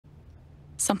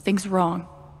Something's wrong.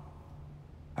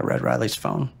 I read Riley's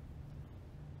phone.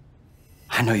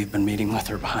 I know you've been meeting with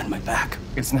her behind my back.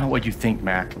 It's not what you think,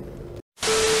 Mac.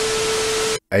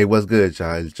 Hey, what's good,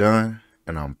 y'all? It's John,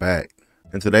 and I'm back.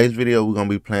 In today's video, we're gonna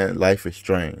be playing Life is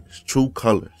Strange, True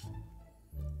Colors.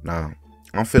 Now,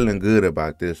 I'm feeling good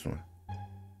about this one.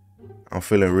 I'm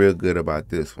feeling real good about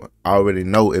this one. I already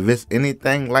know if it's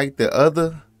anything like the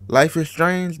other Life is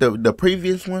Strange, the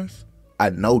previous ones,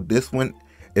 I know this one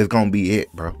is gonna be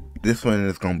it, bro. This one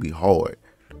is gonna be hard.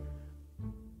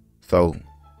 So,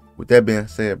 with that being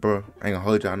said, bro, I ain't gonna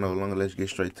hold y'all no longer. Let's get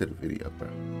straight to the video, bro.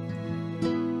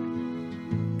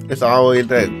 It's always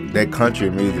that country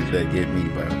music that get me,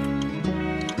 bro.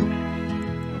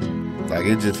 Like,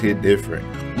 it just hit different.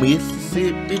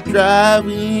 Mississippi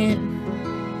driving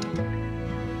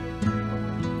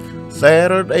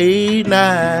Saturday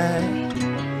night,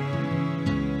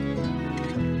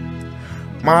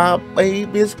 my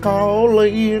baby's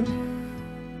calling.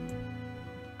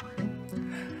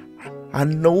 I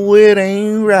know it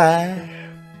ain't right.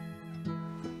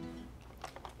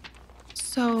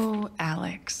 So,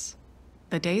 Alex,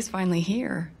 the day's finally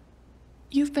here.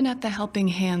 You've been at the Helping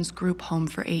Hands group home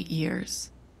for 8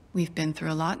 years. We've been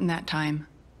through a lot in that time.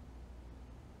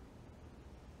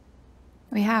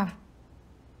 We have.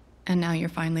 And now you're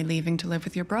finally leaving to live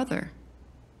with your brother.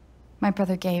 My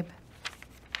brother Gabe.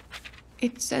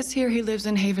 It says here he lives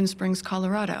in Haven Springs,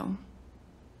 Colorado.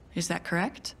 Is that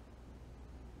correct?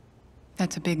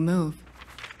 That's a big move.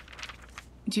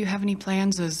 Do you have any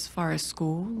plans as far as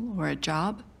school or a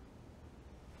job?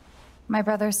 My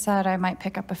brother said I might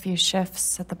pick up a few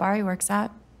shifts at the bar he works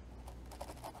at.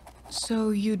 So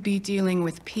you'd be dealing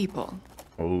with people?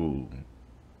 Oh.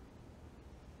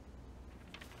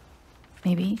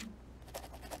 Maybe.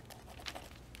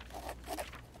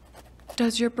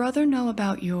 Does your brother know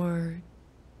about your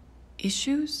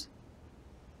issues?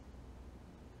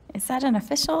 Is that an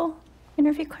official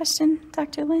interview question,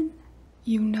 Dr. Lin?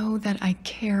 You know that I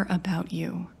care about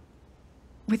you.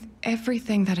 With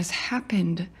everything that has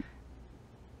happened,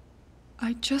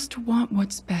 I just want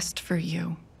what's best for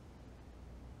you.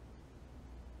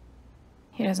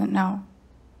 He doesn't know.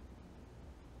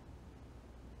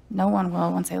 No one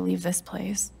will once I leave this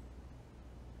place.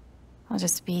 I'll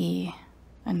just be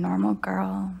a normal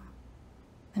girl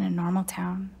in a normal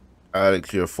town.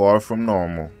 Alex, you're far from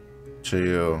normal.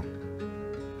 Chill.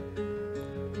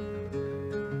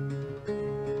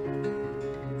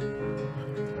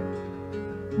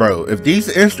 Bro, if these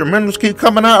instrumentals keep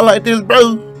coming out like this,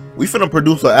 bro, we finna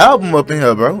produce an album up in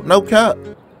here, bro. No cap.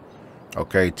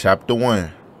 Okay, chapter 1.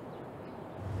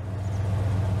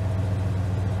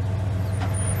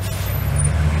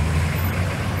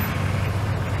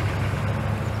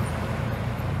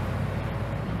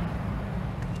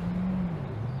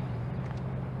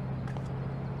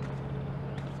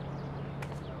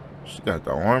 She got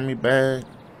the army bag.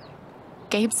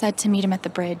 Gabe said to meet him at the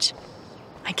bridge.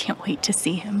 I can't wait to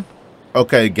see him.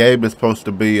 Okay, Gabe is supposed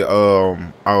to be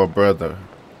our brother.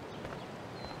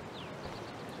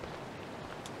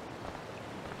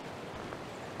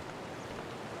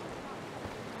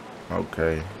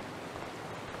 Okay.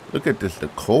 Look at this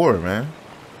decor, man.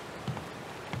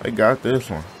 They got this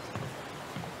one.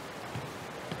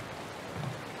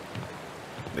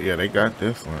 Yeah, they got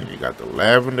this one. You got the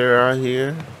lavender out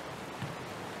here.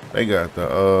 They got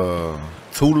the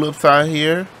tulips out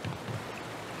here.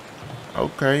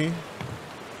 Okay.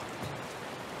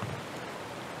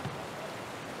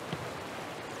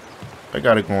 They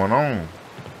got it going on.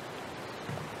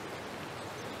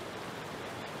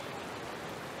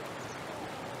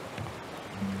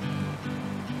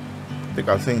 I think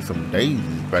I seen some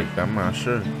daisies back there, I'm not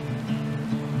sure.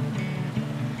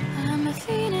 I'm a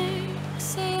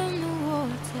phoenix in the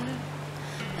water,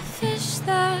 a fish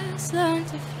that's learned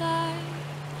to fly.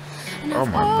 Oh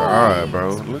my God,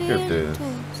 bro, look at this.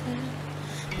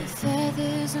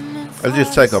 Let's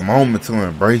just take a moment to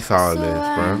embrace all this,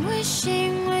 bro.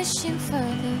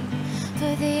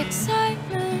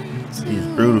 These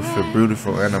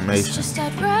beautiful animation. Just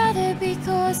I'd rather be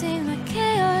causing the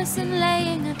chaos and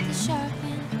laying at the sharp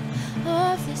end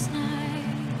of this night.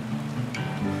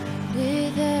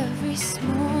 With every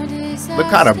small disaster, Look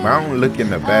how the mountain look in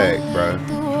the back, bro.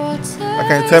 I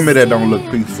can't tell me that don't look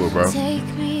peaceful, bro.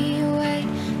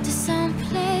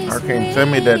 I can't tell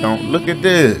me that don't. Look at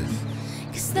this.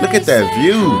 Look at that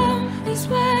view.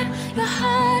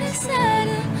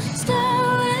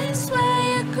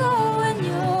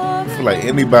 I feel like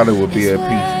anybody would be at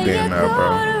peace being there, bro.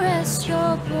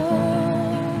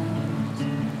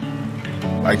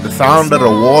 Like the sound of the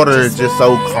water is just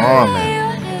so calming.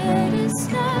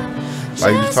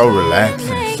 Like it's so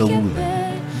relaxing, soothing.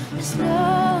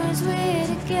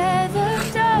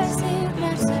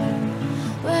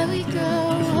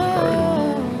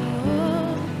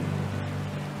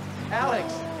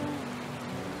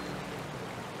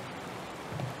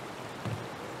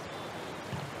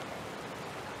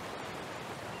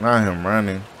 Not him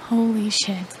running. Holy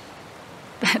shit.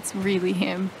 That's really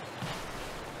him.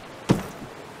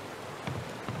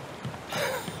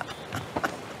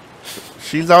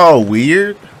 She's all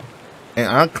weird and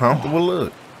uncomfortable.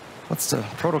 Look. What's the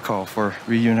protocol for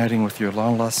reuniting with your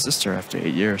long-lost sister after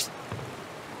 8 years?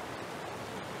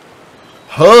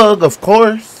 Hug, of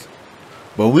course.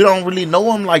 But we don't really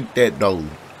know him like that, though.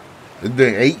 It's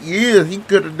been 8 years. He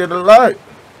could have did a lot.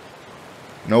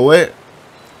 You know what?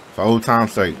 For old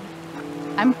time's sake.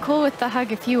 I'm cool with the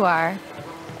hug if you are.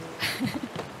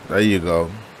 There you go.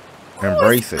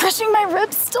 Embrace it. Crushing my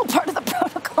ribs still part of the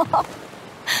protocol.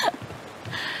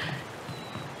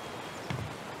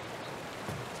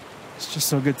 It's just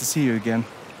so good to see you again.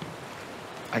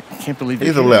 I can't believe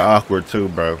He's a little awkward too,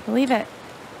 bro. Believe it.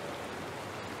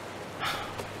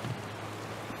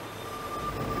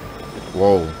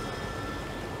 Whoa.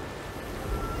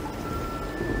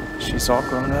 She's all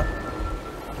grown up.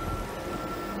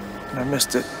 And I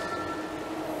missed it.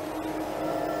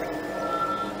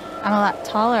 I'm a lot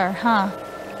taller, huh?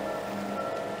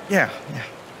 Yeah.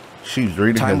 She's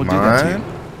reading Time his will do that to mind.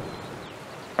 you.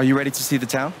 Are you ready to see the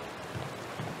town?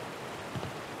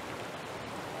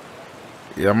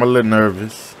 Yeah, I'm a little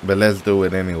nervous, but let's do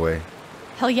it anyway.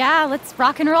 Hell yeah, let's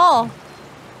rock and roll.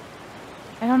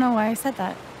 I don't know why I said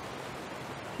that.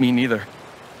 Me neither.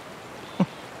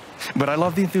 But I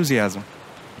love the enthusiasm.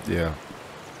 Yeah.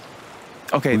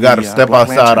 Okay, We gotta step Black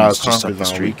outside Lantern our is just up comfort the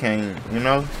zone. We street. can't, you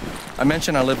know? I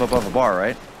mentioned I live above a bar,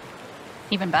 right?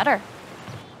 Even better.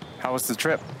 How was the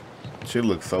trip? She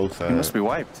looks so You sad. must be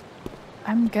wiped.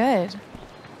 I'm good.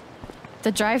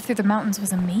 The drive through the mountains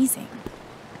was amazing.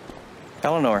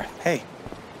 Eleanor, hey,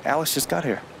 Alex just got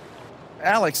here.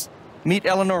 Alex, meet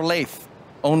Eleanor Lath,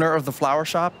 owner of the flower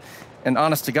shop, and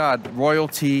honest to God,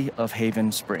 royalty of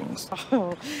Haven Springs.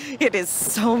 Oh, it is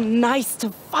so nice to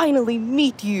finally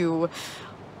meet you.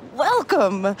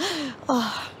 Welcome.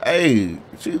 Oh, Hey,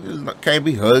 she just can't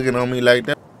be hugging on me like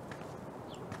that.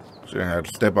 She didn't have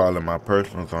to step all in my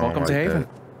personal zone Welcome like to Haven. that.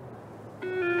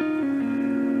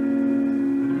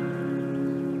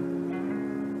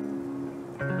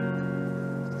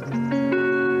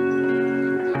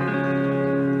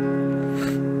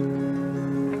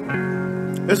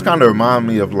 This kind of remind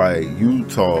me of like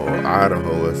Utah or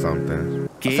Idaho or something.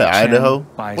 I Gabe said Idaho? Chen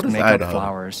buys What is makeup Idaho?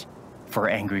 flowers for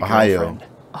angry Ohio. girlfriend.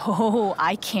 Oh,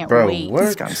 I can't Bro, wait. what?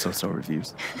 It's gotten so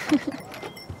reviews.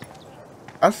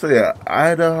 I said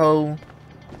Idaho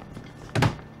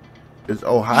is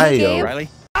Ohio. Riley,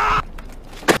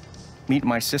 meet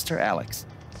my sister Alex.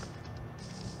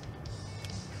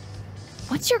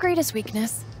 What's your greatest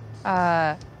weakness?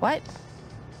 What?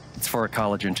 It's for a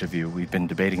college interview. We've been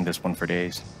debating this one for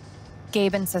days.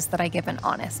 Gabe insists that I give an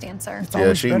honest answer. It's Yeah,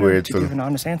 always she better weird to too. give an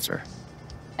honest answer.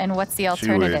 And what's the She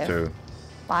weird alternative? too.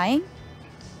 Lying?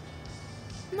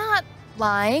 Not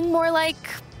lying, more like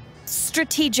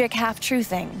strategic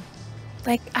half-truthing.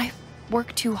 Like, I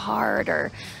work too hard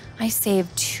or I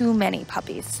save too many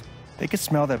puppies. They could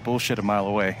smell that bullshit a mile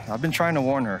away. I've been trying to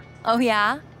warn her. Oh,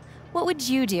 yeah? What would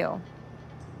you do?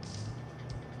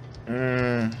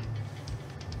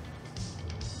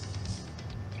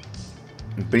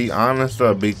 Be honest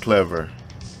or be clever?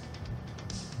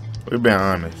 We be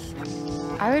honest.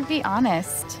 I would be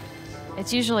honest.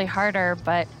 It's usually harder,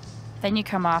 but then you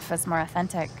come off as more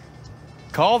authentic.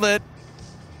 Called it.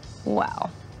 Wow.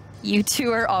 You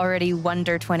two are already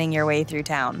wonder-twinning your way through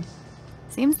town.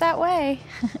 Seems that way.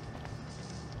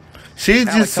 She's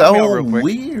Alex, just help me out so real quick.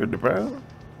 weird, bro.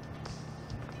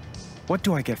 What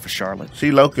do I get for Charlotte?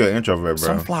 She low-key an introvert, bro.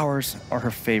 Sunflowers are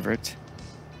her favorite.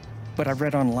 But I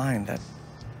read online that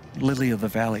Lily of the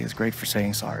Valley is great for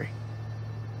saying sorry.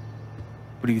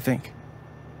 What do you think?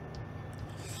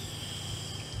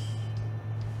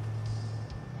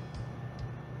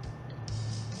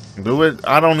 Do it.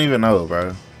 I don't even know,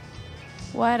 bro.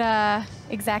 What,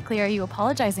 exactly are you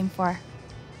apologizing for?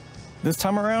 This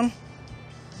time around?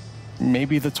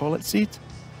 Maybe the toilet seat?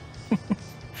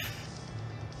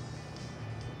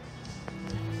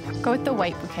 Go with the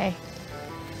white bouquet.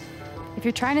 If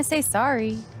you're trying to say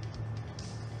sorry.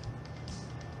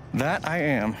 That I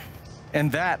am.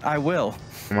 And that I will.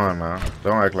 Come on now.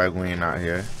 Don't act like we ain't out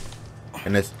here.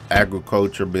 In this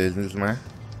agriculture business, man.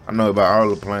 I know about all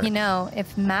the plants. You know,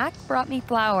 if Mac brought me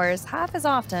flowers half as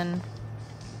often,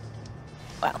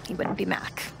 well, he wouldn't be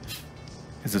Mac.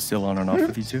 Is it still on and off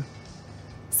with you two?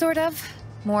 Sort of.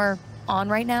 More on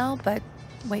right now, but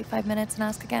wait 5 minutes and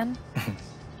ask again.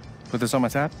 Put this on my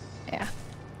tab? Yeah.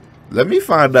 Let me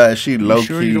find out if she You low-key.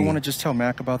 sure you don't want to just tell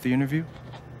Mac about the interview?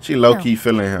 She low-key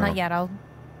feeling him. Not yet. I'll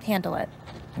handle it.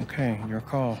 Okay, your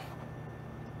call.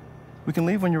 We can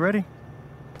leave when you're ready.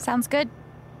 Sounds good.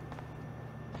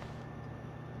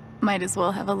 Might as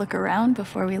well have a look around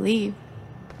before we leave.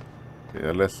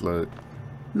 Yeah, let's look.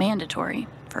 Mandatory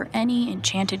for any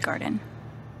enchanted garden.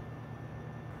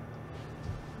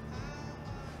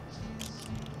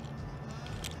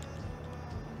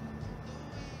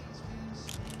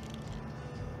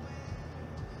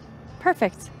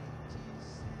 Perfect.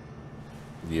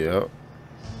 Yep.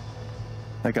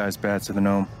 That guy's bad to the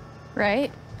gnome.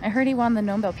 Right? I heard he won the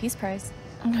Nobel Peace Prize.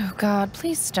 Oh, God,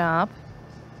 please stop.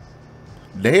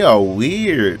 They are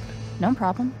weird. No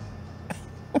problem.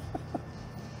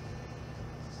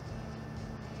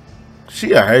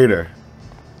 She a hater.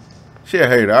 She a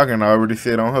hater. I can already see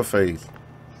it on her face.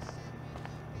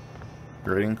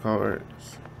 Greeting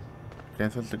cards.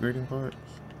 Can't touch the greeting cards.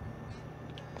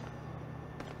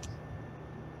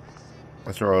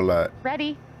 Let's roll that.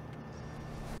 Ready?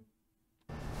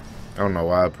 I don't know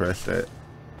why I pressed that.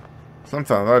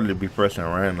 Sometimes I'll just be pressing a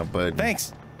random button.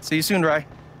 Thanks. See you soon, Rye.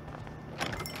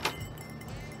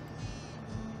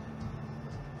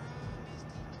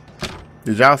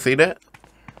 Did y'all see that?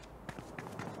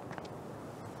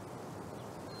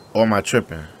 Or am I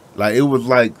tripping? Like it was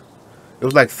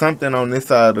like something on this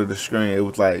side of the screen. It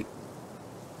was like,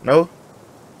 no?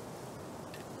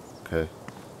 Okay.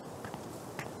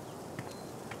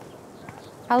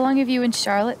 How long have you and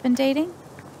Charlotte been dating?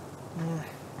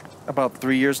 About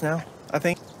 3 years now, I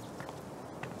think.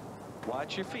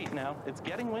 Watch your feet now. It's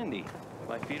getting windy.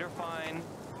 My feet are fine.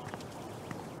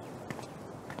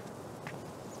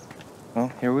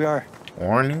 Well, here we are.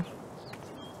 Warning?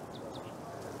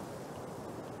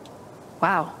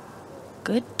 Wow.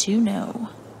 Good to know.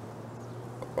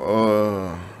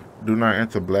 Do not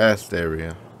enter blast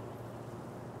area.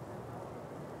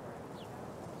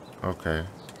 Okay.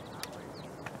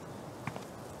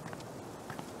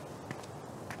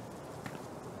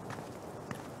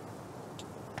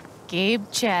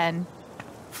 Gabe Chen.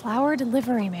 Flower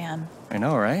delivery man. I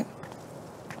know, right?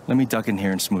 Let me duck in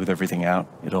here and smooth everything out.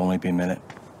 It'll only be a minute.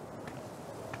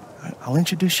 I'll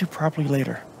introduce you properly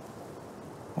later.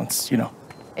 Once, you know.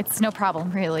 It's no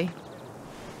problem, really.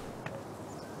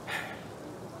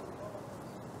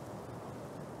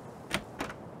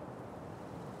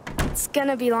 It's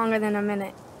gonna be longer than a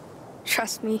minute.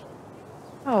 Trust me.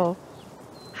 Oh.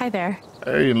 Hi there.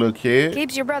 Hey, little kid.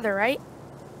 Gabe's your brother, right?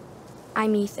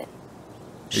 I'm Ethan.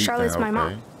 Charlotte's my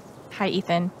mom. Hi,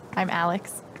 Ethan. I'm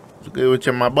Alex. What's good with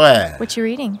you, my boy? What you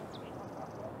reading?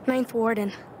 Ninth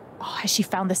Warden. Oh, has she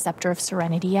found the Scepter of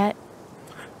Serenity yet?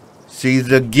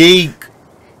 She's a geek.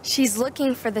 She's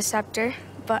looking for the scepter,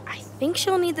 but I think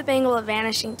she'll need the Bangle of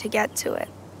Vanishing to get to it.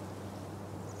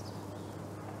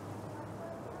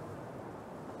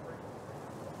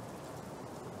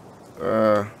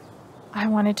 I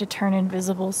wanted to turn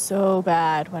invisible so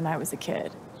bad when I was a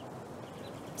kid.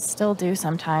 Still do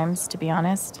sometimes, to be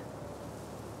honest.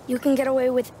 You can get away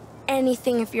with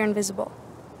anything if you're invisible.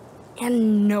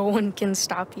 And no one can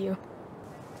stop you.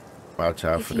 Watch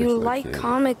out If for this you little like kid.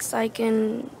 comics, I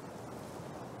can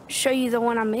show you the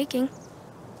one I'm making.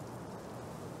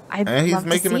 I'd And he's love to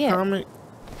making see a it. comic?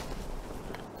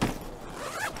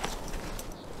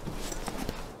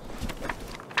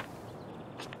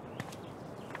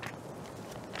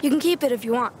 You can keep it if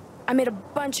you want. I made a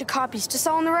bunch of copies to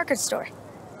sell in the record store.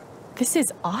 This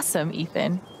is awesome,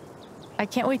 Ethan. I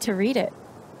can't wait to read it.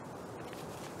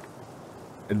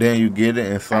 And then you get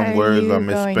it and some Are words you are going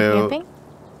misspelled. camping?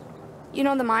 You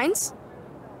know the mines?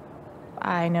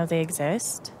 I know they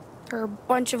exist. There are a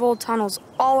bunch of old tunnels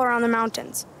all around the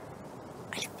mountains.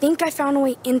 I think I found a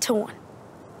way into one.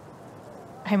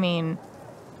 I mean,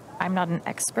 I'm not an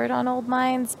expert on old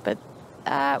mines, but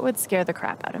that would scare the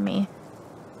crap out of me.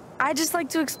 I just like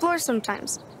to explore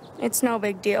sometimes. It's no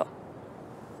big deal.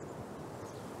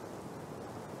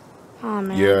 Oh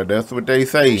man. Yeah, that's what they I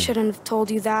say. shouldn't have told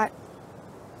you that.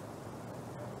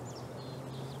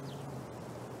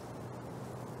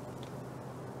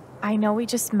 I know we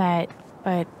just met,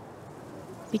 but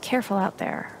be careful out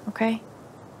there, okay?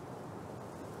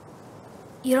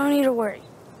 You don't need to worry.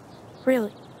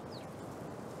 Really.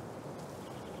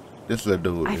 This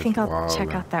little dude I is think I'll check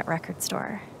wildin'. out that record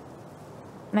store.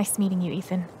 Nice meeting you,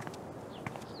 Ethan.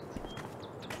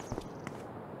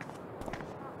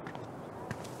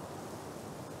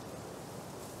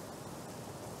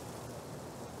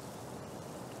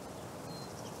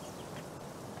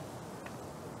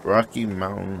 Rocky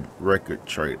Mountain Record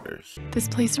Traders. This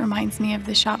place reminds me of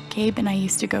the shop Gabe and I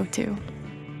used to go to.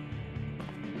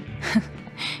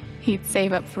 He'd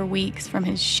save up for weeks from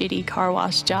his shitty car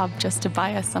wash job just to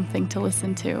buy us something to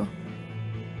listen to.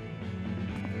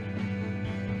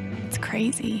 It's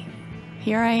crazy.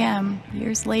 Here I am,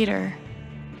 years later,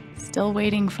 still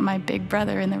waiting for my big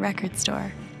brother in the record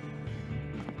store.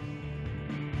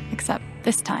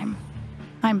 This time,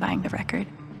 I'm buying the record.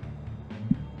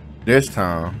 This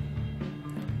time,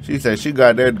 she said she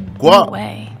got that No guap.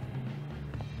 way.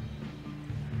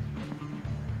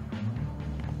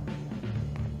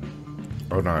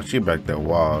 Oh no, she back that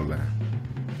wall there.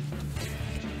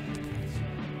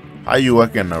 How you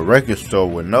work in a record store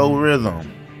with no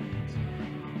rhythm?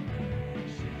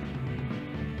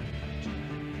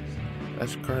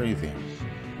 That's crazy.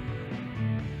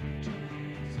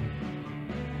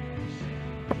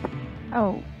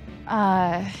 Oh,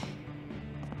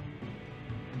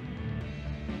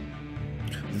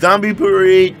 Zombie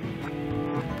parade.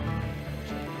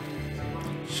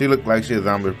 She looked like she's a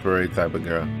zombie parade type of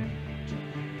girl.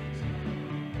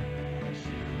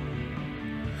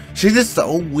 She's just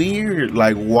so weird.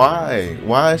 Like, why?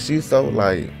 Why is she so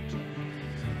like?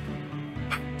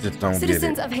 Just don't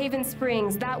Citizens get it. of Haven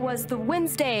Springs, that was the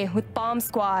Wednesday with Bomb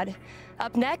Squad.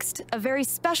 Up next, a very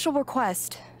special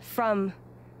request from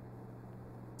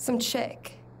some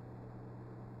chick.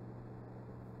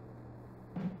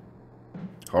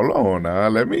 Hold on now.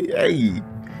 Let me. Hey,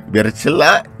 better chill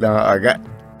out. Now I got.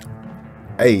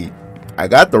 Hey, I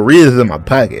got the Riz in my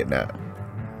pocket now.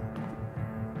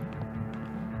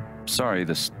 Sorry,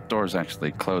 the store's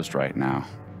actually closed right now.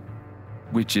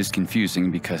 Which is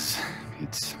confusing because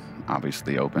it's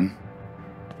obviously open.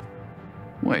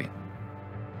 Wait.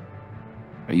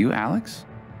 Are you Alex?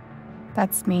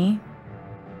 that's me.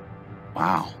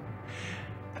 Wow.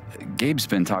 Gabe's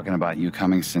been talking about you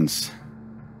coming since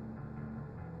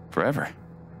forever.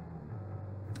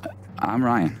 I'm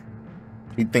Ryan.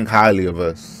 He think highly of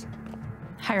us.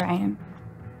 Hi, Ryan.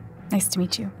 Nice to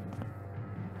meet you.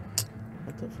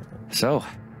 So,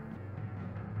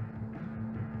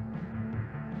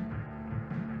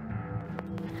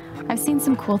 I've seen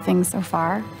some cool things so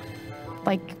far.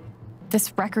 Like,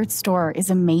 this record store is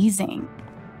amazing.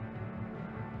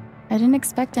 I didn't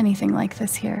expect anything like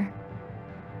this here.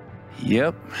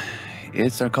 yep,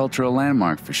 it's our cultural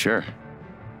landmark for sure.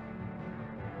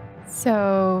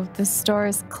 So, the store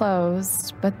is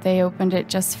closed, but they opened it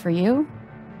just for you?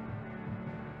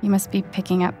 You must be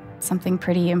picking up something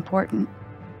pretty important.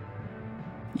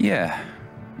 Yeah,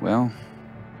 well,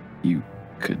 you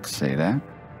could say that.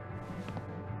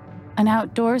 An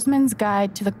outdoorsman's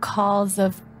guide to the calls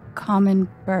of common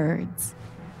birds.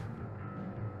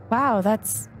 Wow,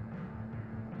 that's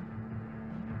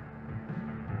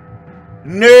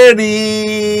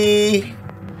Nerdy.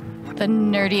 the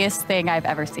nerdiest thing I've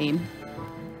ever seen.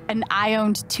 And I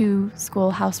owned 2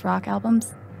 Schoolhouse Rock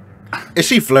albums. Is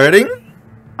she flirting?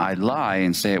 I'd lie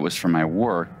and say it was for my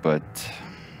work, but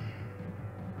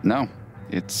no,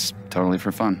 it's totally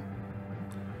for fun.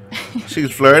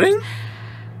 She's flirting?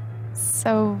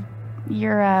 So,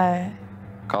 you're,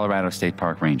 Colorado State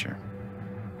Park Ranger.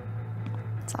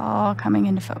 it's all coming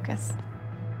into focus.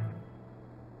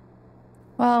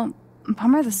 Well,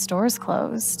 bummer the store's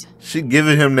closed. She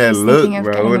giving him that I was look, thinking of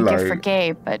bro. getting a gift for Like,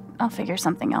 Gabe, but I'll figure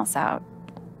something else out.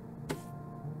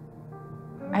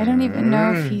 I don't even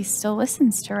know if he still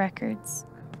listens to records.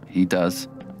 He does.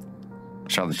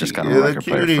 Charlotte just got a Yeah, record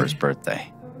player cutie. for his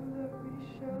birthday.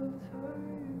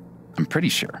 I'm pretty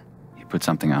sure he put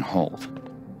something on hold.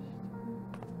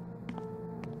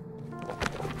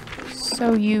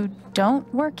 So you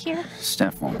don't work here?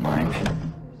 Steph won't mind.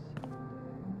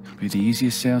 It'll be the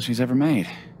easiest sale she's ever made.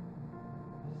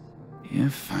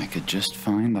 If I could just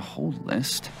find the whole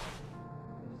list.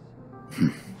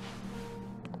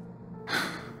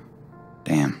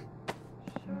 Damn.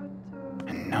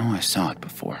 I know I saw it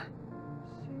before.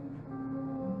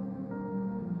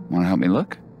 Want to help me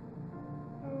look?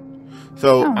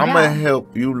 so Oh, I'm yeah. gonna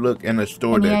help you look in a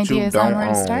store Any that you ideas on don't where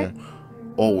to start?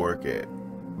 own or work at.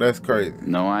 That's crazy.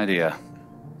 No idea.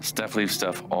 Steph leaves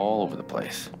stuff all over the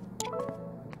place.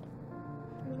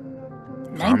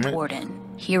 Comment? Ninth Warden,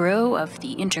 hero of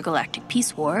the intergalactic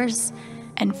peace wars,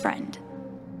 And friend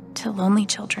to lonely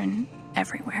children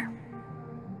everywhere.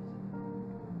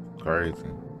 Crazy.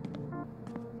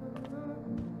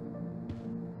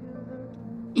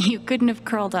 You couldn't have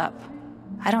curled up,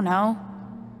 I don't know,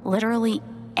 literally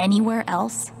anywhere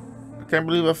else? I can't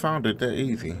believe I found it that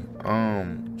easy.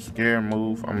 Scare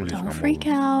move. I'm just Don't gonna freak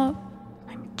move. out.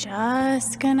 I'm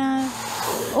just gonna...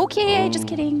 Okay, just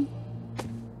kidding.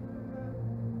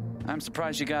 I'm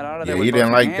surprised you got out of Yeah, there with you both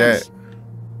didn't your like hands.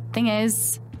 that. Thing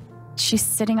is, she's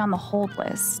sitting on the hold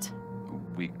list.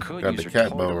 We could Got use the her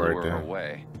cat toy bow to right lure there. her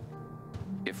away.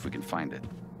 If we can find it.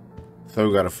 So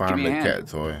we gotta find me the a hand. cat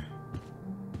toy.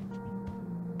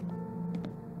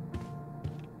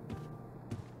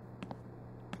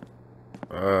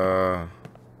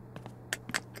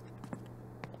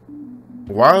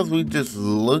 Why is we just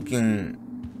looking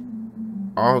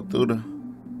all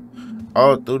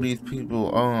through these people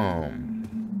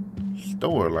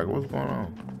store. Like, what's going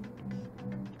on?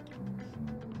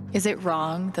 Is it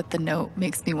wrong that the note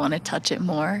makes me want to touch it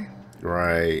more?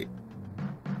 Right.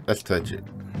 Let's touch it.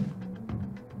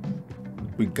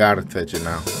 We gotta touch it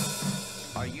now.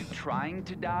 Are you trying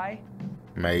to die?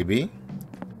 Maybe.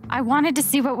 I wanted to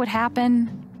see what would happen.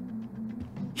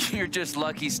 You're just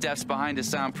lucky Steph's behind a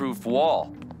soundproof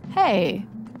wall. Hey,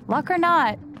 luck or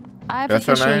not, I've That's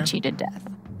her officially name? cheated death.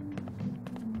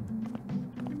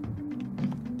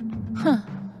 Huh.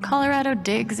 Colorado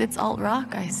digs its alt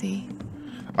rock, I see.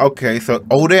 Okay, so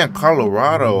they're in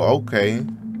Colorado. Okay.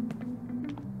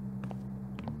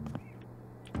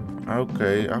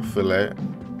 Okay, I feel that.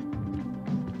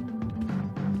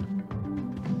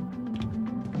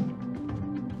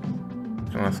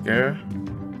 Can I scare her?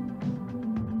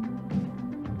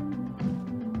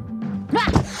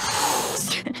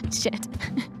 Shit.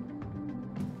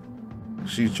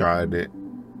 She tried it.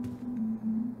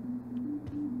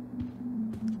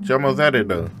 She almost had it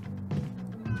though.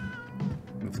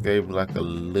 Let's give like a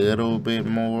little bit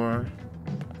more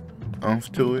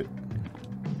oomph to it.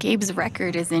 Gabe's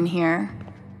record is in here,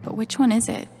 but which one is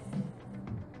it?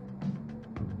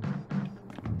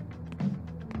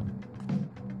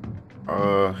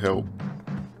 Help.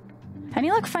 Any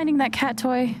luck finding that cat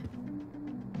toy?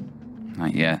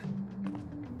 Not yet.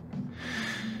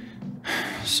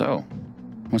 So,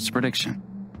 what's the prediction?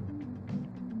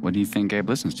 What do you think Gabe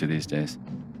listens to these days?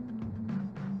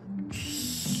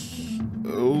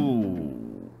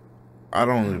 Ooh, I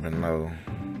don't even know.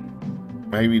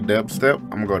 Maybe dubstep?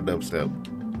 I'm gonna go dubstep.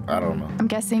 I don't know. I'm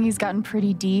guessing he's gotten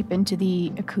pretty deep into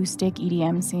the acoustic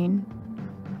EDM scene.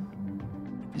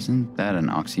 Isn't that an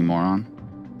oxymoron?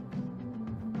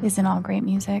 Isn't all great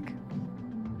music?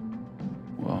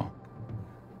 Whoa.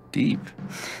 Deep.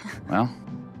 Well,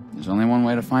 there's only one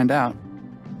way to find out.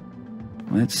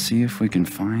 Let's see if we can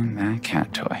find that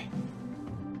cat toy.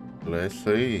 Let's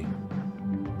see.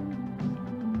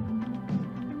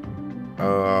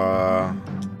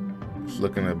 Just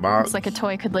looking at box. Looks like a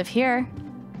toy could live here.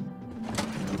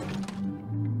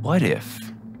 What if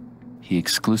he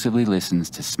exclusively listens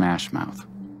to Smash Mouth?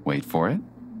 Wait for it.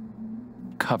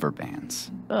 Cover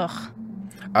bands. Ugh.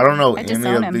 I don't know I any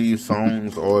disown of him. these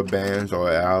songs or bands or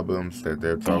albums that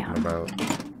they're talking about.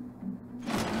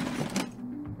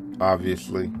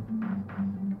 Obviously.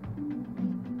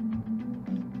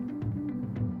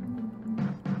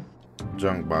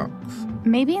 Junk box.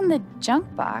 Maybe in the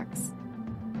junk box.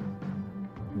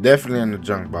 Definitely in the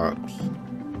junk box.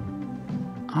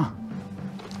 Ah.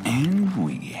 And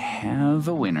we have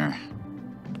a winner.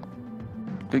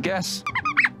 Good guess.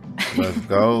 Let's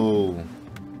go.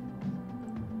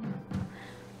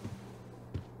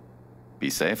 Be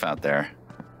safe out there.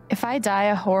 If I die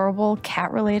a horrible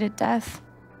cat-related death,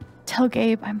 tell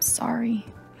Gabe I'm sorry.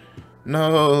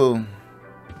 No.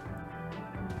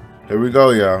 Here we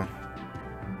go, y'all.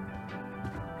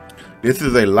 This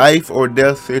is a life or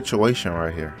death situation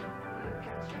right here.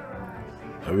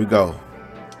 Here we go.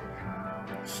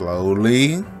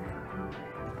 Slowly.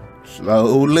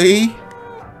 Slowly.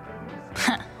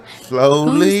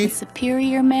 Slowly. Who's the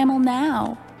superior mammal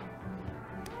now?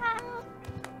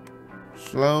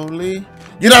 Slowly.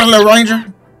 Get out of there,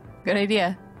 Ranger. Good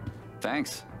idea.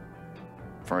 Thanks.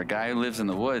 For a guy who lives in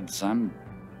the woods, I'm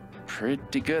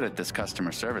pretty good at this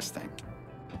customer service thing.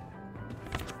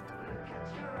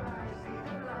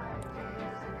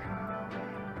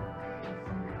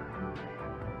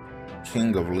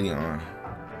 King of Leon.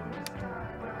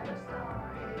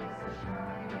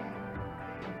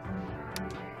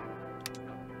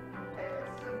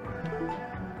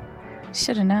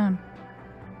 Should have known.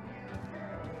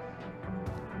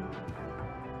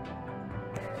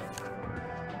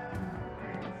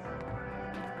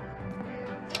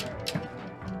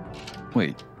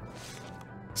 Wait.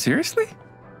 Seriously?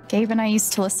 Gabe and I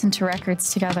used to listen to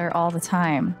records together all the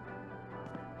time.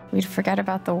 We'd forget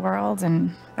about the world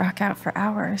and rock out for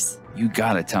hours. You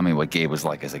gotta tell me what Gabe was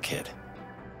like as a kid.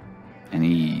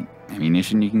 Any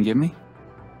ammunition you can give me?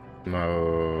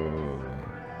 No.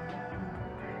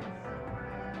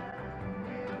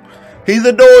 He's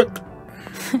a dork.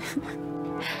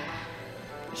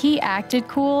 He acted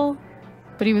cool,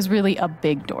 but he was really a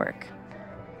big dork.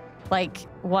 Like,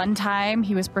 one time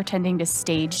he was pretending to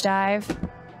stage dive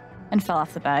and fell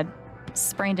off the bed,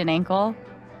 sprained an ankle.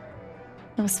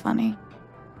 It was funny.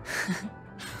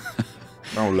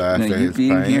 Don't laugh Now, at you his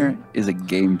being pain. here is a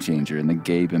game changer in the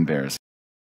Gabe embarrassment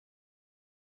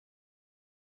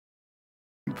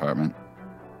department.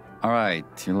 All right,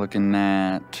 you're looking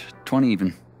at 20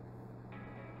 even.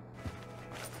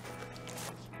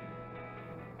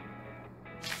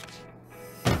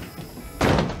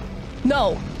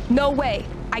 No, no way.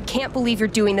 I can't believe you're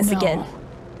doing this again.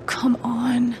 Come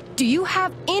on. Do you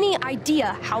have any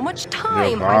idea how much Your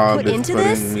time I vibe put is into putting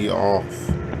this? me off.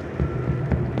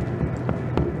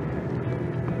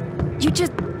 You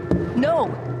just...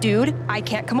 No, dude, I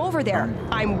can't come over there.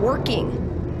 I'm working.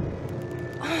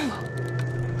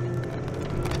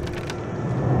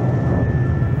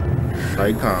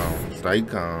 Stay calm. Stay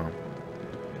calm.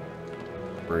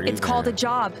 Breathe It's called a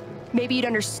job. Maybe you'd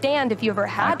understand if you ever I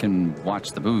had... can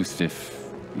watch the booth if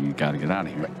you gotta get out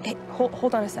of here. Hey,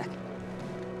 hold on a sec.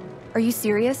 Are you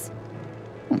serious?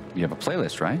 You have a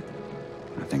playlist, right?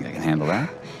 I think I can handle that.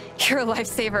 You're a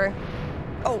lifesaver.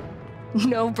 Oh,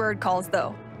 no bird calls,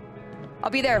 though. I'll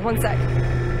be there, 1 sec.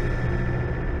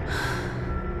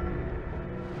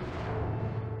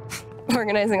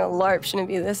 Organizing a LARP shouldn't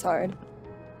be this hard.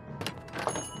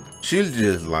 She's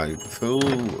just like too,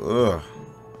 ugh.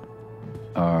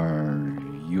 Are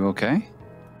you okay?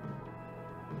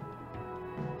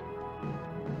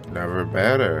 Never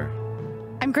better.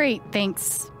 I'm great,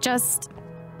 thanks. Just,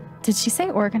 did she say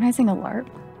organizing a LARP?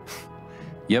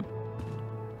 Yep.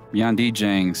 Beyond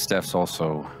DJing, Steph's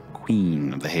also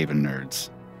queen of the Haven nerds.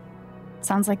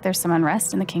 Sounds like there's some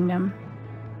unrest in the kingdom.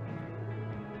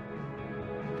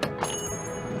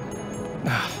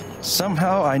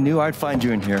 Somehow I knew I'd find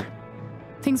you in here.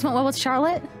 Things went well with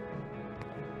Charlotte?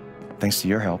 Thanks to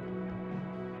your help.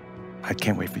 I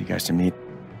can't wait for you guys to meet.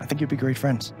 I think you'd be great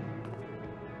friends.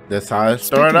 That's how it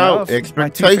started out.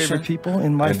 Expectation. My two favorite people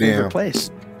in my And favorite then- place.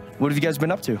 What have you guys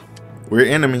been up to? We're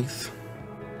enemies.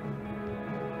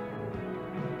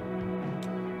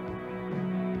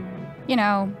 You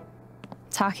know,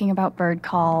 talking about bird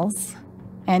calls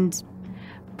and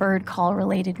bird call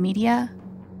related media.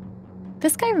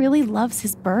 This guy really loves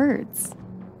his birds.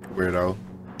 Weirdo.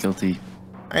 Guilty.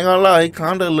 I ain't gonna lie, he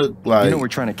kinda look like You know we're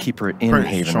trying to keep her in Prince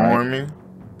Haven, Charming. right?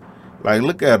 Like,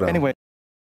 look at him. Anyway,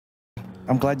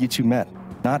 I'm glad you two met.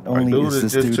 Not only dude is is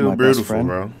this just dude too my beautiful, best friend,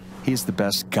 bro. he's the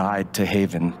best guide to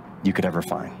Haven you could ever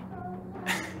find.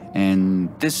 And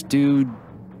this dude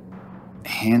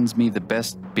hands me the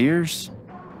best beers?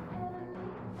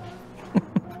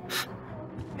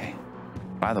 Hey,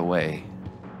 by the way,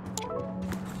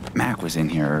 Mac was in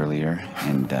here earlier,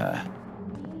 and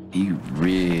he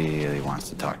really wants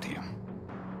to talk to you.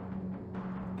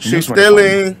 She's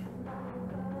stealing.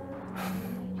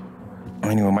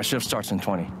 Anyway, my shift starts in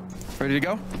 20. Ready to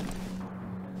go?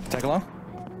 Tag along?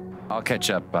 I'll catch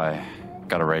up. I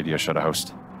got a radio show to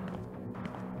host.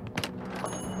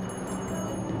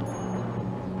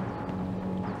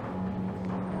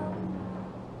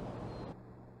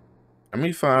 Let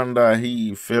me find out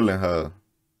he feeling her.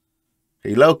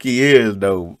 He low-key is,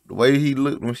 though. The way he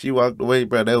looked when she walked away,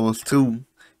 bro, that was too,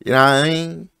 you know what I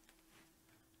mean?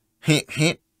 Hint,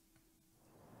 hint.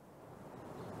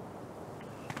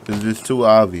 It's just too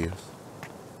obvious.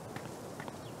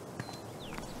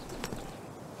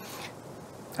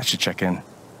 I should check in.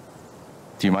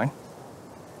 Do you mind?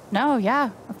 No, yeah,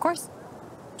 of course.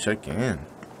 Check in.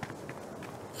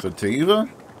 Sativa?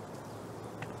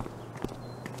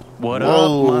 What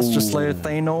Whoa. up, Monster Slayer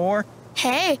Thanor?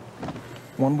 Hey.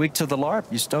 1 week to the LARP.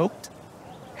 You stoked?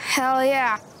 Hell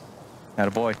yeah.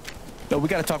 Attaboy. No, we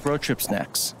gotta talk road trips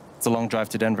next. It's a long drive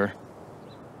to Denver.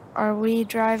 Are we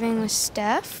driving with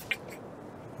Steph?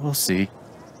 We'll see.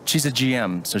 She's a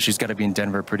GM, so she's gotta be in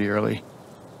Denver pretty early.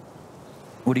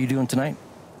 What are you doing tonight?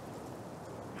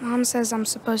 Mom says I'm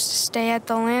supposed to stay at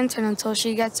the Lantern until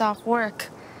she gets off work.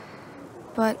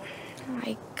 But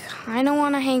I kind of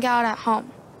want to hang out at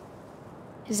home.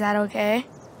 Is that okay?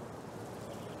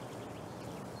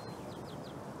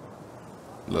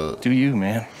 Look. Do you,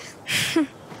 man? She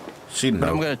But I'm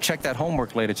know. gonna check that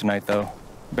homework later tonight, though.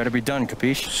 Better be done,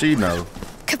 capiche? She know.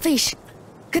 Capiche.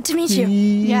 Good to meet you.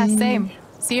 Yeah, same.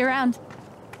 See you around.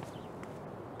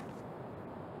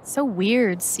 So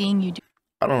weird seeing you do.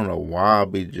 I don't know why I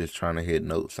be just trying to hit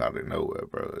notes out of nowhere,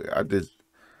 bro. I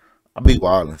be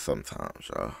wilding sometimes,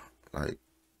 y'all. Like,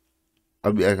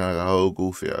 I be acting like a whole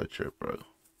goofy out trip, bro.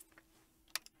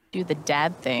 Do the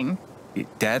dad thing.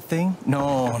 Dad thing?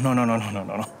 No. No,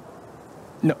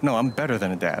 I'm better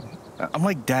than a dad. I'm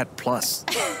like dad plus.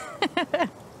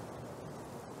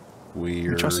 We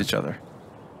Weird. trust each other.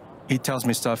 He tells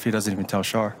me stuff he doesn't even tell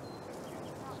Shar.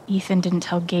 Ethan didn't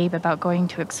tell Gabe about going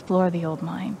to explore the old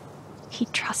mine. He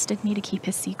trusted me to keep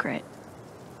his secret.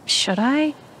 Should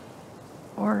I?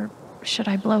 Or should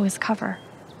I blow his cover?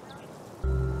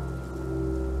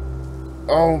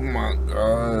 Oh my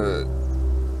God.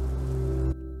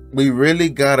 We really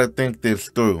gotta think this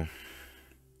through.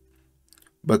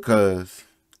 Because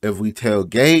if we tell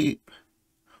Gabe,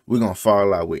 we're gonna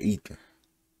fall out with Ethan.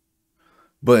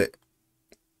 But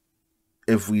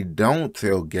if we don't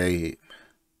tell Gabe,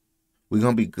 we're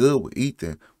gonna be good with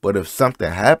Ethan. But if something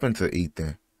happened to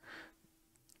Ethan,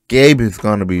 Gabe is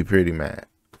gonna be pretty mad.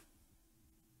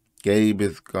 Gabe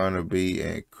is gonna be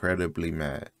incredibly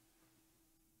mad.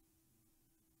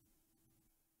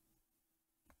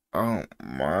 Oh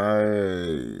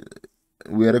my.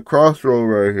 We at a crossroad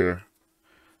right here.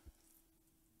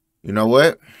 You know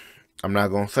what? I'm not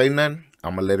gonna say nothing.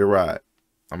 I'm gonna let it ride.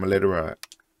 I'm gonna let it ride.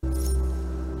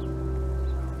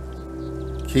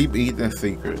 Keep Ethan's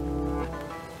secret.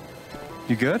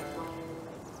 You good?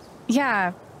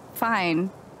 Yeah, fine.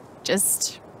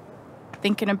 Just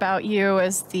thinking about you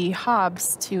as the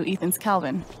Hobbs to Ethan's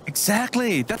Calvin.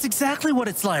 Exactly. That's exactly what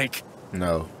it's like.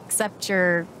 No. Except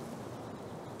you're,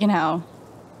 you know,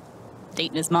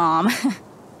 dating his mom.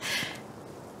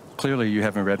 Clearly, you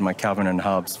haven't read my Calvin and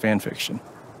Hobbes fan fiction.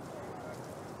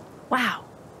 Wow.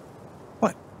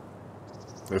 What?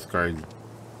 That's crazy.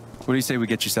 What do you say we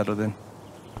get you settled in?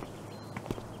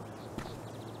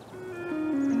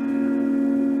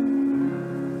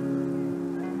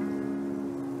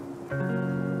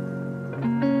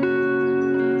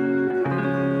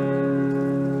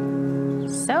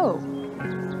 So,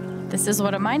 this is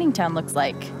what a mining town looks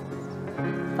like.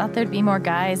 Thought there'd be more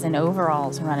guys in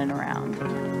overalls running around.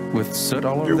 With soot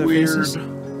all over You're their weird. faces?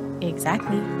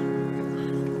 Exactly.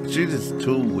 She's just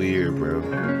too weird, bro.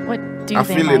 What do I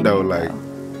they feel mine it though, in, like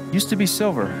Used to be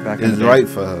silver back in it's the day. right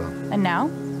for her. And now?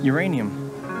 Uranium.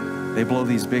 They blow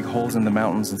these big holes in the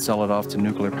mountains and sell it off to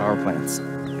nuclear power plants.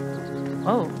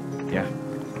 Oh. Yeah.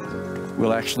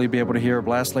 We'll actually be able to hear a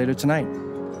blast later tonight.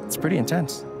 It's pretty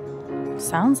intense.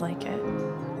 Sounds like it.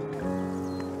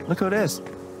 Look who it is.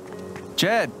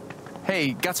 Jed.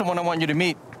 Hey, got someone I want you to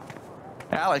meet.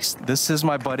 Alex, this is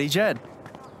my buddy Jed.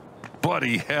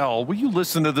 Buddy hell, will you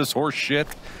listen to this horse shit?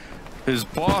 His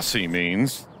boss, he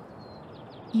means.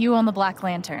 You own the Black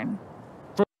Lantern.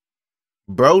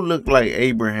 Bro looked like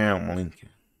Abraham Lincoln.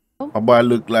 My boy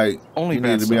looked like Only he bad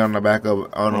needed to be stuff. on the back of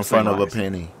on the Mostly front of a lies.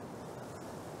 penny.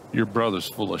 Your brother's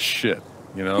full of shit.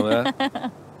 You know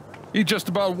that? He just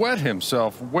about wet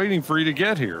himself waiting for you to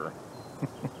get here.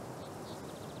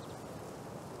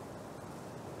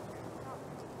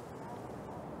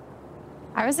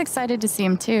 I was excited to see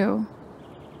him too.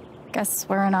 Guess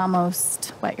we're an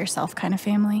almost wet yourself kind of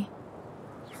family.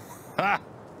 Ha!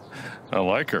 I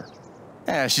like her.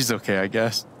 Yeah, she's okay, I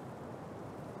guess.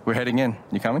 We're heading in.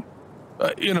 You coming?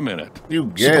 In a minute. You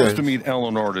Supposed guess. to meet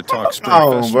Eleanor to talk spring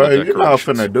Oh, festival bro, you're not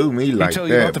decorations. finna do me like tell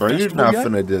you about that, the bro. You're festival not yet?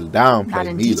 finna just Not downplay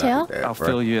in me detail? like that, I'll bro.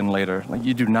 fill you in later. Like,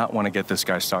 you do not want to get this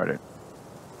guy started.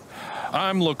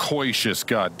 I'm loquacious,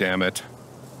 goddammit.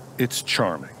 It's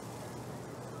charming.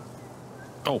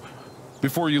 Oh,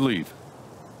 before you leave,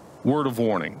 word of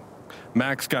warning.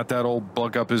 Max got that old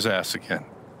bug up his ass again.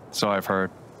 So I've heard.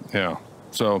 Yeah,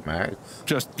 so Max.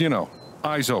 just, you know,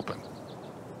 eyes open.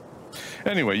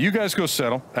 Anyway, you guys go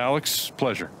settle. Alex,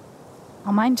 pleasure.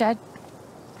 I'll mind Jed.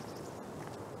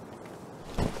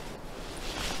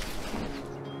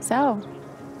 So,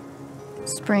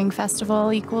 spring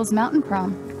festival equals mountain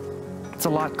prom. It's a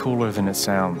lot cooler than it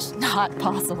sounds. Not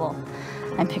possible.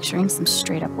 I'm picturing some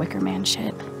straight up Wicker Man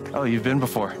shit. Oh, you've been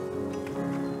before.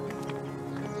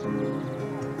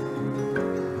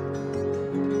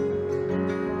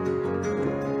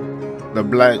 The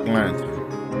Black Lantern.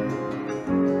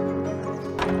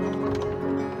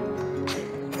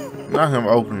 Not him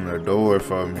opening the door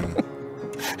for me.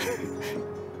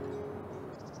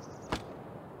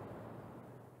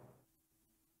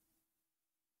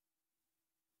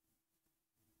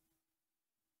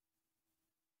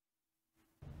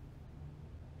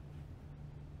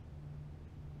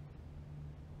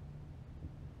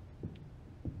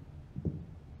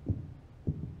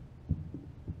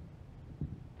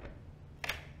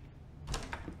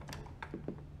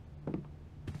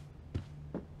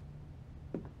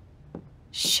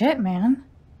 Shit, man.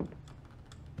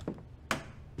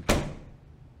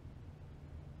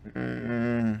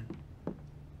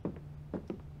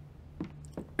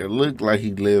 It looked like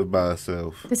he lived by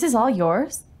himself. This is all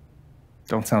yours?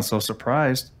 Don't sound so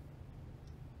surprised.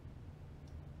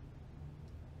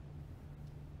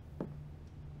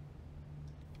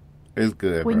 It's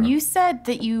good, When bro. you said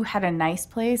that you had a nice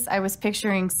place, I was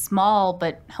picturing small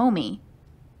but homey.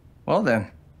 Well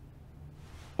then,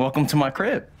 welcome to my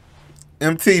crib.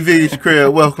 MTV's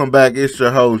crib, welcome back. It's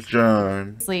your host,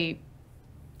 John. Honestly,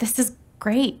 this is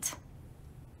great.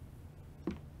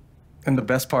 And the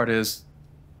best part is,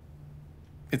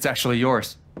 it's actually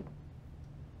yours.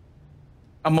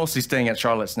 I'm mostly staying at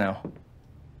Charlotte's now.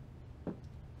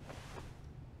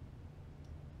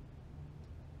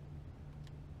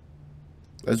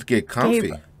 Let's get comfy.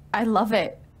 Gabe, I love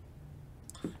it.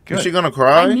 Good. Is she gonna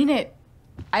cry? I mean it.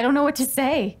 I don't know what to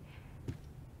say.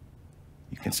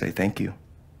 You can say thank you.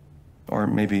 Or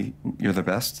maybe you're the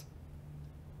best.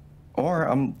 Or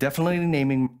I'm definitely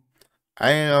naming...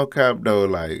 I ain't gonna cap though,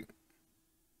 like...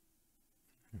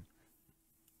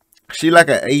 She like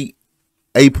an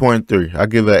 8.3. I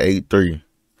give her 8.3.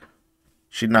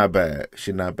 She not bad.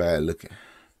 She not bad looking.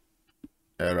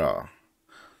 At all.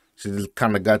 She just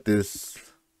kind of got this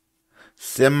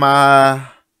semi-emo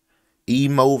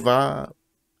vibe.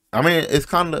 I mean, it's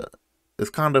kind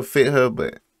of fit her,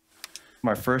 but...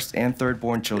 My first and third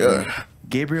born children,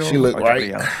 Gabriel she look or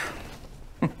right. Gabrielle.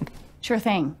 Sure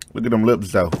thing. Look at them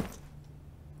lips, though.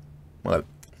 What?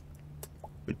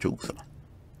 The jokes.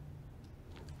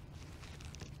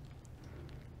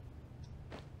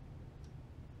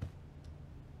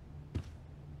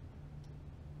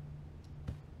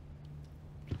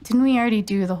 Didn't we already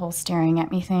do the whole staring at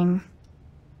me thing?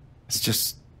 It's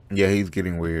just... Yeah, he's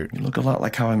getting weird. You look a lot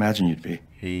like how I imagined you'd be.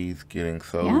 He's getting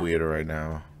so weird right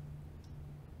now.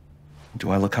 Do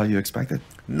I look how you expected?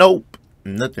 Nope.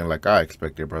 Nothing like I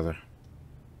expected, brother.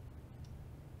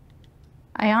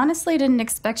 I honestly didn't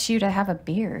expect you to have a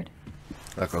beard.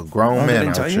 Like a grown man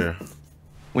out here.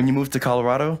 When you move to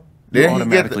Colorado, Did you he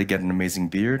automatically get an amazing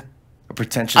beard, a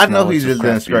pretentious I know he knowledge of just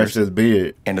didn't craft scratch beers, his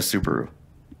beard. and a Subaru.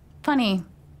 Funny.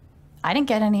 I didn't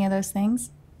get any of those things.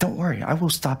 Don't worry, I will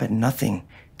stop at nothing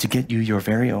to get you your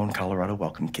very own Colorado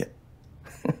welcome kit.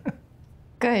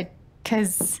 Good,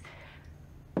 because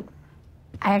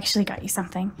I actually got you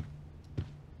something.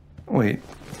 Wait,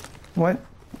 what?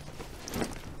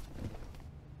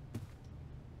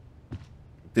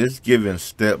 This giving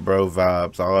step bro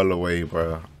vibes all the way,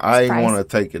 bro. I ain't want to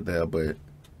take it there, but...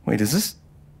 Wait, is this...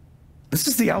 This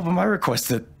is the album I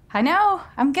requested. I know.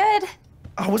 I'm good.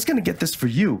 I was going to get this for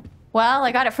you. Well,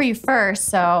 I got it for you first,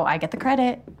 so I get the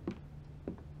credit.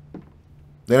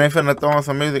 They ain't finna throw on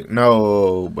some music?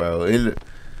 No, bro. The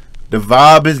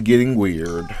vibe is getting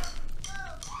weird.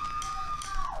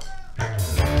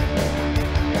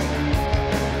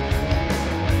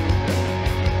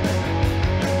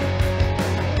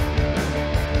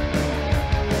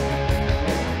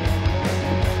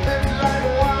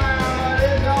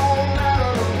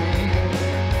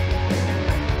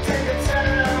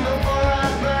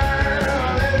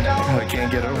 I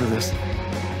can't get over this.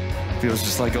 Feels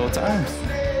just like old times.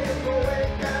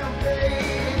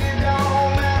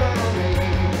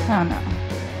 Oh, no.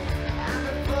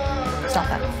 Stop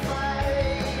that.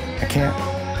 I can't.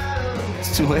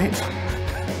 It's too late.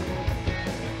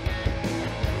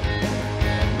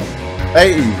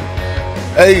 Hey!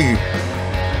 Hey!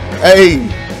 Hey!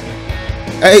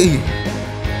 Hey!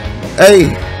 Hey!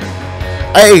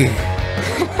 Hey!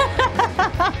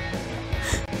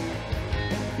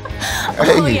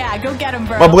 Oh, yeah. Go get him,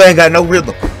 bro. My boy ain't got no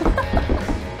rhythm.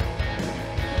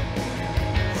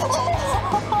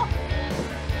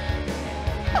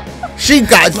 She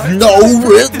got no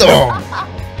rhythm.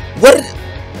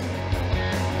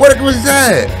 What was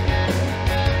that?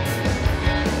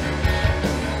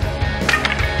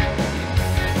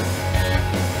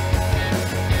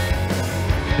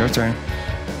 Your turn.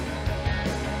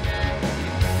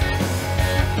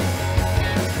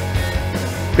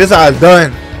 This how it's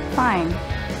done. Fine.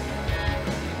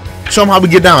 Show him how we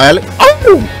get down, Alec.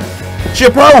 Oh! She a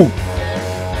pro!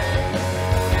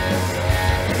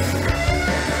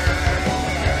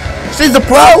 She's a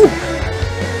pro!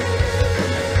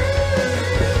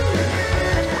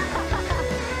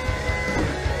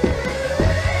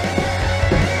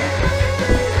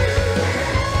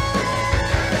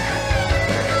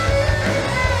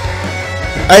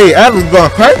 Hey, Alec's going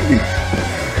crazy.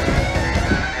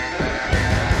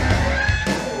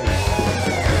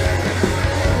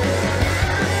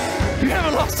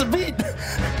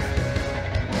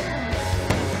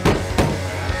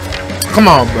 Come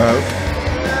on, bro.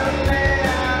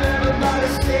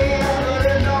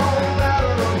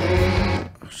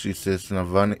 She sits in a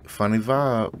funny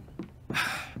vibe.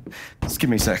 Just give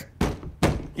me a sec.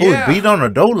 Who would beat on the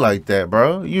door like that,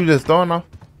 bro? You just throwing off?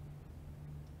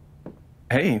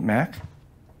 Hey, Mac.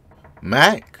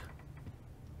 Mac?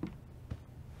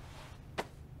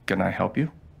 Can I help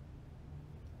you?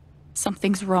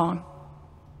 Something's wrong.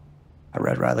 I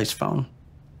read Riley's phone.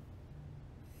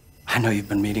 I know you've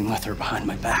been meeting with her behind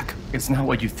my back. It's not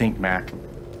what you think, Mac.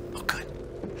 Oh, good.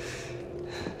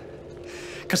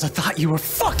 Because I thought you were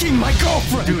fucking my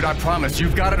girlfriend! Dude, I promise,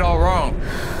 you've got it all wrong.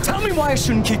 Tell me why I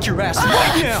shouldn't kick your ass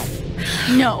right now!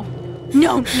 No.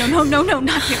 No,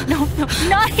 not here. No,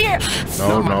 not here. It's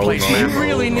not my place, man. You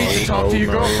really need to talk to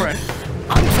your girlfriend.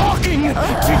 I'm talking to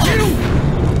you!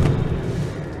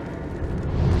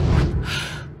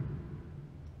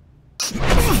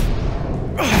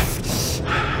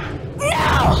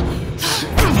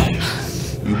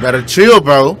 better chill,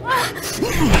 bro.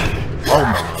 Oh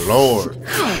my lord.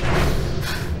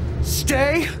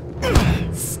 Stay.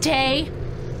 Stay.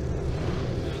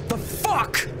 The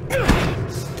fuck.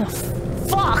 The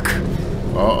fuck.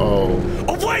 Uh-oh.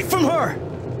 Away from her.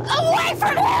 Away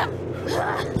from him.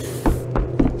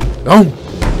 Don't.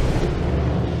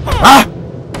 Ah.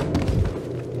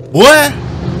 What?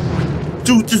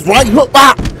 You just right hook.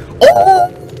 Ah. Oh.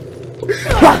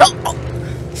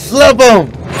 Slap him.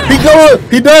 He going.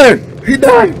 He done. He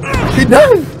done. He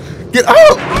done. Get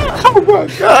out. Oh my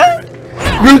god.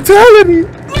 Brutality.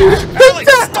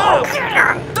 Alex, stop.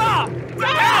 Stop.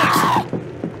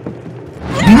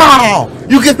 Now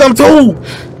you get them too.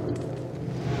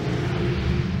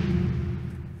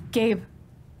 Gabe,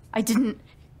 I didn't.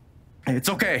 It's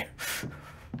okay.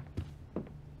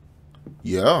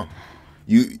 Yeah.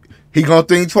 He gonna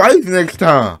think twice next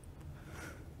time.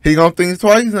 He gonna think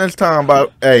twice next time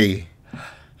about, hey,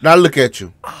 now look at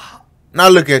you. Now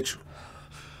look at you.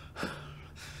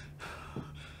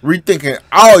 Rethinking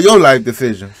all your life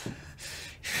decisions.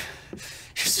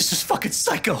 This is just fucking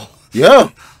psycho. Yeah.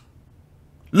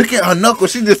 Look at her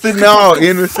knuckles. She just sitting there all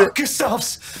innocent. Fuck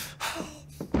yourselves.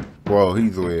 Whoa,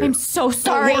 he's weird. I'm so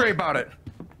sorry. Don't worry about it.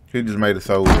 He just made it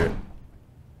so weird.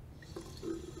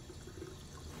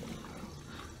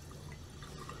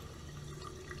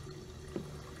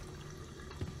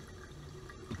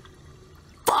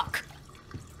 Fuck.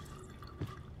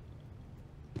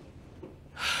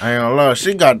 I ain't gonna lie,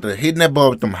 she got the hitting that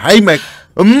boy with them haymakers.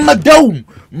 Madoom!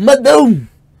 Madoom!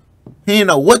 He ain't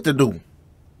know what to do.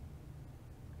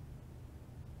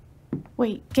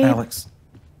 Wait, Gabe. Alex,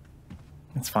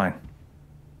 it's fine.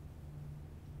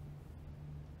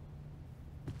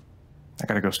 I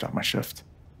gotta go stop my shift.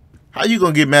 How you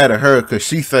gonna get mad at her because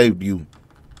she saved you?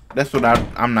 That's what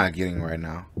I'm not getting right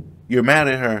now. You're mad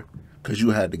at her because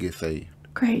you had to get saved.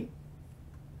 Great.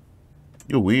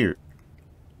 You're weird.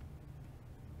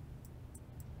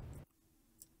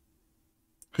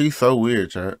 He's so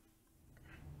weird, chat.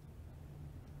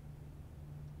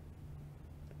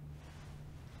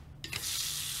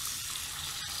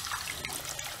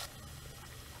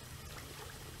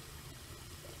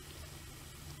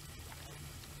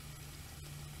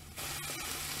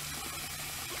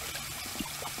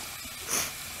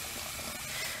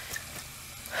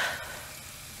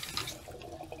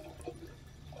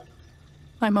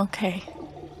 I'm okay.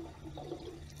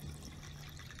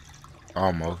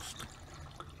 Almost.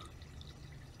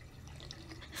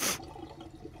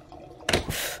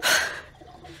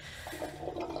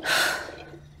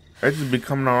 I just be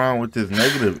coming around with this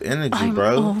negative energy,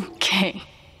 bro. Okay.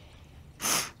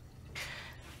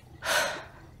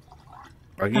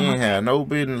 Like, you ain't had no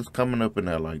business coming up in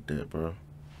there like that, bro.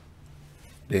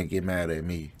 Didn't get mad at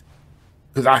me.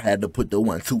 Because I had to put the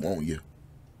 1-2 on you.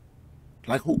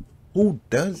 Like, who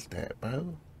does that,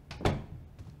 bro?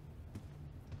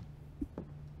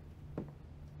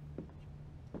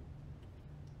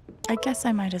 I guess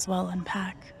I might as well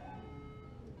unpack.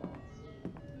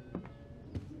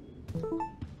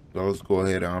 So let's go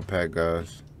ahead and unpack,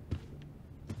 guys.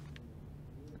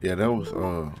 Yeah, that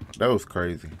was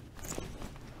crazy.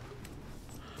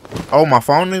 Oh, my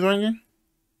phone is ringing?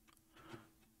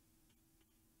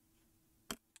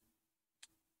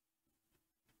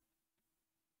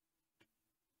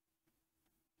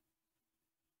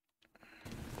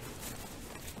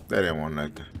 That didn't want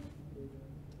nothing.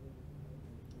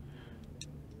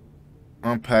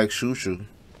 Unpack Shushu.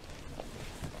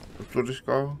 That's what it's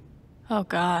called? Oh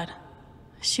God.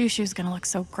 Shushu's gonna look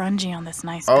so grungy on this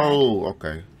nice bed. Oh,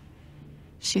 okay.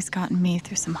 She's gotten me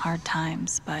through some hard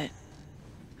times, but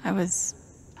I was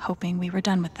hoping we were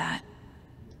done with that.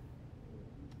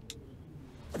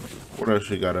 What else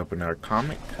you got up in there?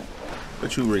 Comic?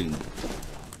 What you read?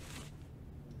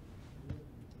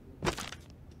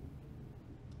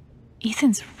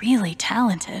 Ethan's really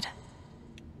talented.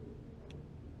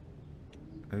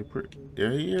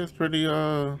 Yeah, he is pretty,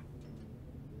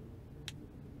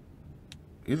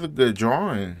 these are good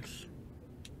drawings.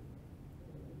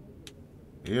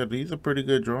 Yeah, these are pretty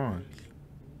good drawings.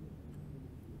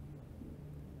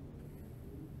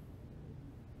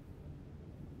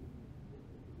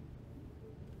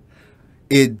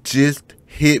 It just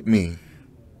hit me.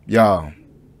 Y'all.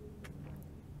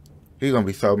 He gonna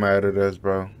be so mad at us,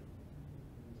 bro.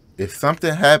 If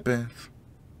something happens,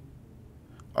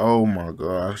 oh my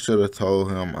God, I should have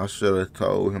told him. I should have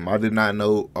told him. I did not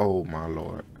know. Oh my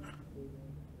Lord.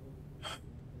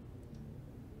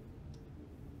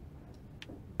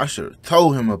 I should have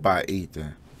told him about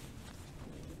Ethan.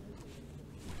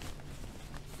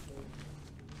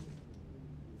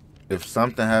 If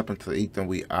something happened to Ethan,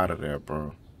 we out of there,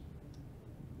 bro.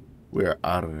 We're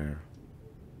out of there.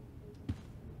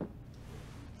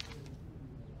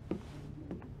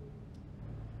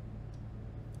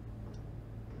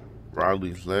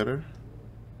 Riley's letter.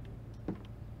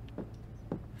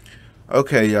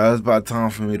 Okay, y'all, it's about time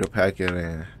for me to pack it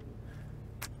in.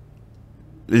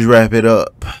 Let's wrap it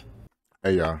up.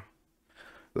 Hey, y'all.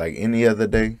 Like any other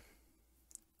day,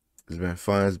 it's been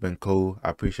fun. It's been cool. I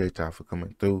appreciate y'all for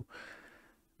coming through.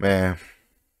 Man,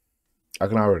 I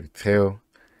can already tell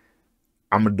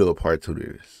I'm going to do a part 2 to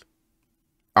this.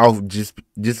 I'll just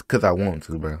because I want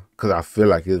to, bro. Because I feel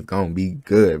like it's going to be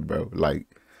good, bro. Like,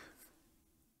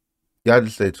 y'all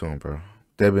just stay tuned, bro.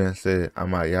 That being said,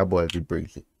 I'm out. Y'all boys be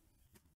breezy.